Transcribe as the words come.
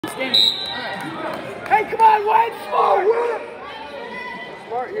Hey, come on, Wendt! Smart!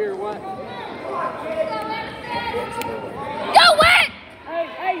 Smart here, Wendt. Go, Wendt!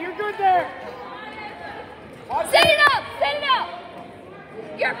 Hey, you're good there. Set it up! Set it up!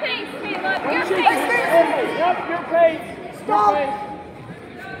 Your pace, Caleb. Your pace. Yep, your pace. Stop.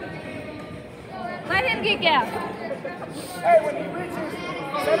 Let him get gap. Hey, when he reaches,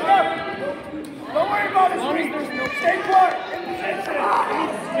 set it up. Don't worry about his reach. Stay put. In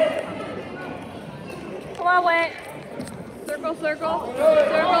position. Come on, Wendt. Circle, circle.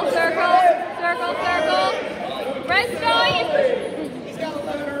 Circle, circle. Circle, circle. Rest on.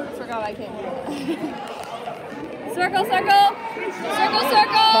 Forgot I can't do that. Circle, circle. Circle,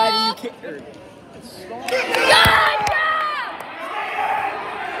 circle. Why do you kick her? Good job!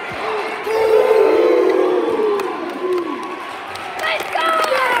 Let's go!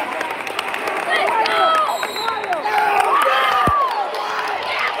 Let's go!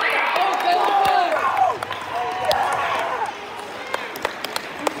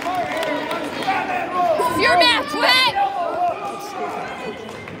 It's your match, Wendt!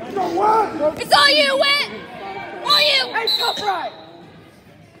 It's all you, Wendt! All you! Hey, tough right!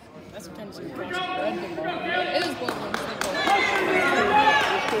 That's what kind of super It is blowing.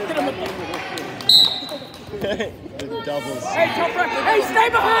 doubles. Hey, tough right! Hey, stay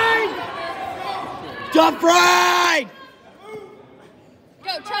behind! Jump right!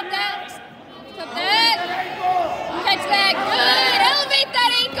 Go, chop that! Chop that! Catch that! Good! Elevate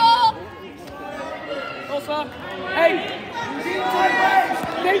that ankle! Close up. Hey!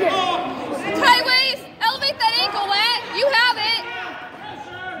 Dig it! Tight waist! Elevate that ankle, Wendt! You have it!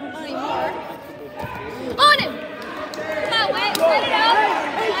 Not anymore. On him! Come on, Wendt! Set it up!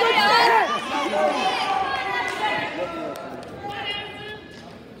 Set it up!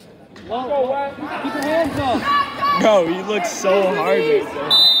 Go, Wendt. Keep your hands up. Bro, you look so hard right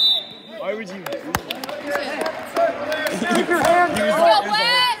there. Why would you do that? Keep your hands Let's up. go,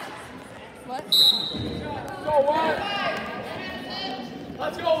 Wendt! What? Go, Wendt.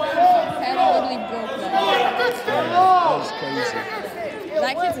 Let's go, Wendt. Head literally broke that. That was crazy.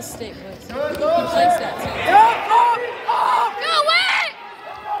 That kid's a state player. He plays that too. Go, Wendt!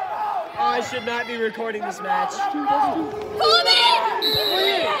 Oh, I should not be recording this match. Pull him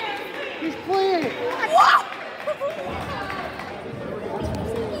in! He's clean. What?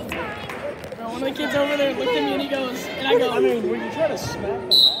 One of the kids over there looked at me and he goes, and I go, I mean, when you try to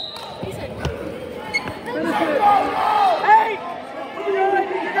smack them out. Hey!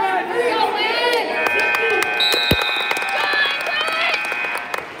 Go, Wendt!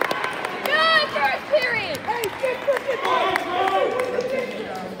 Good first period! Hey, get freaking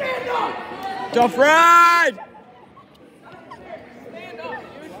stand up! Tough ride!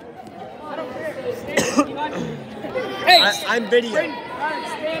 Hey, I'm video.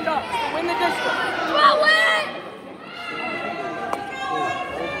 stand up. Win the district. Come on, Wendt!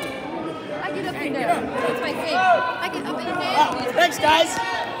 I get up and down. That's my thing. I get up and down. Thanks, guys.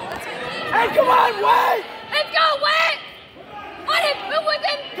 Hey, come on, Wendt! Let's go, Wendt! On him! Move with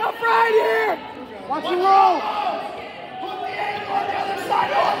him! Tough right here! Watch the roll! Put the ankle on the other side,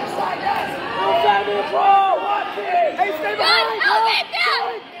 yes! Move that in, roll! Watch it! Hey, stay Good! behind! Elevate that!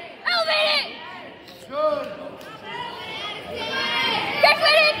 Elevate it! Good! Catch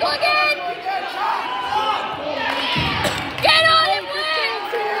that ankle again! Get on him,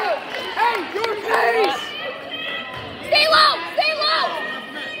 Wendt! Hey, your pace! Stay low! Stay low!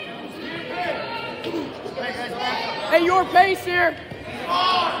 Hey, your pace here!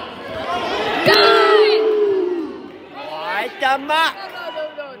 Good! Like the mock.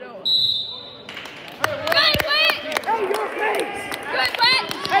 No. Good, Wendt! Hey, your pace! Good, Wendt!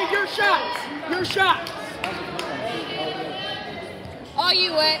 Hey, your shots! Your shots! All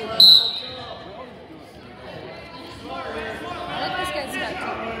you, Wendt. Let this guy step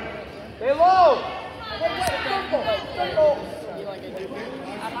too. Stay low!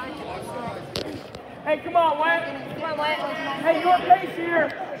 Hey, come on, Wendt! Come on, Wendt. Hey, your pace here!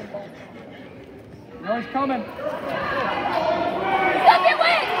 No, he's coming. Step it,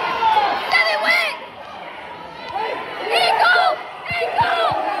 Wendt! Step it, Wendt! Ankle! Ankle!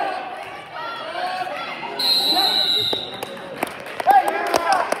 Hey, your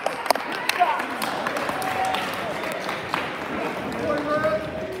shot!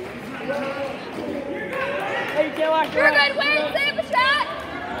 Hey, you can't lock your You're good, Wendt! Set up a shot!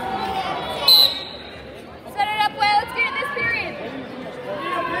 Set it up, Wendt. Let's get in this period.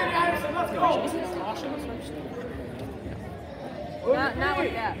 Not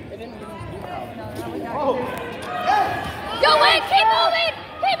like that. Go, Wendt! Keep moving!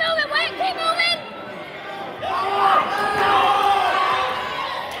 Keep moving, Wendt! Keep moving!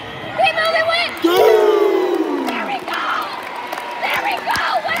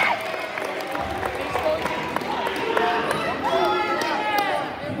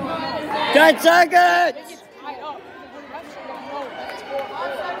 10 seconds! It gets tied up. The refs are gonna know that it's 4-4.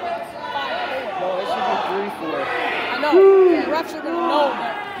 5-4. No, it should be 3-4. I know. The refs are gonna know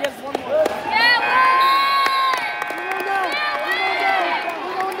that he has one more.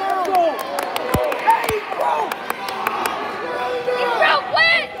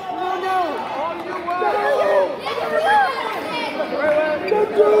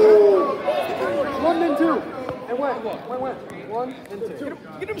 One and two. And Wendt. One and two.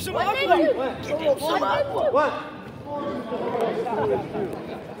 Get him some aqua. Get him some aqua. What?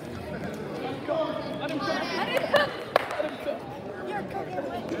 Let him cook.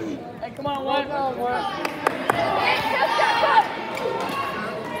 Hey, come on, Wendt.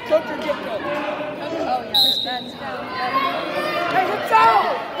 Cook or get cooked. Oh, yeah, that's down. Hey, let's go.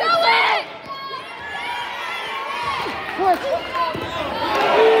 Do it! Push.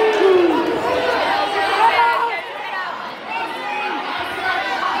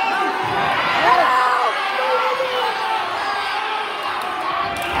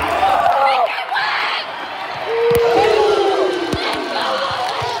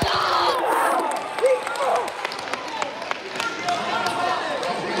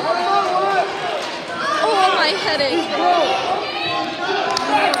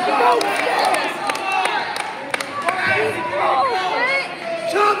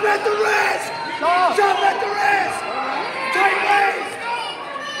 Jump at the wrist! Jump at the wrist! Tight waist!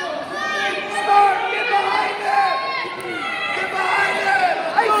 Start! Get behind him! Get behind him!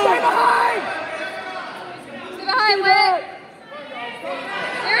 Hey, stay behind! Stay behind, Wendt.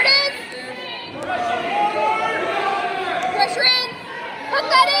 There it is. Pressure in. Hook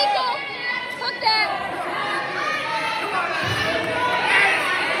that ankle. Hook that.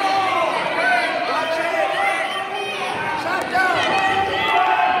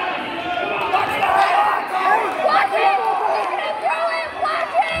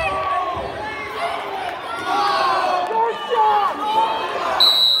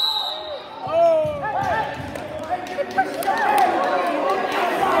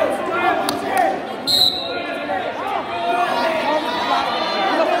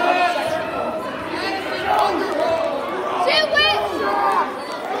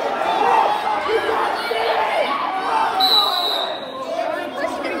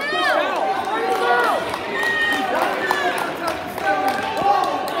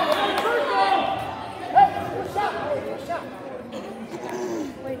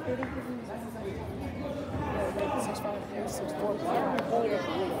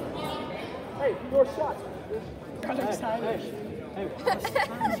 Hey, your shot. Got excited.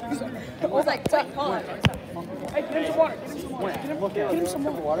 It was like, wait, hold on. Hey, get him some water. Get him some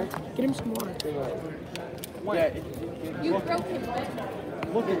water. Get him some water. Get him some water. Yeah. You broke him,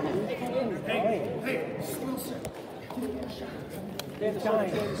 Wendt. Look at him.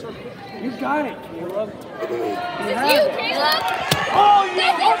 You got it, Caleb. Is this you, Caleb? Oh!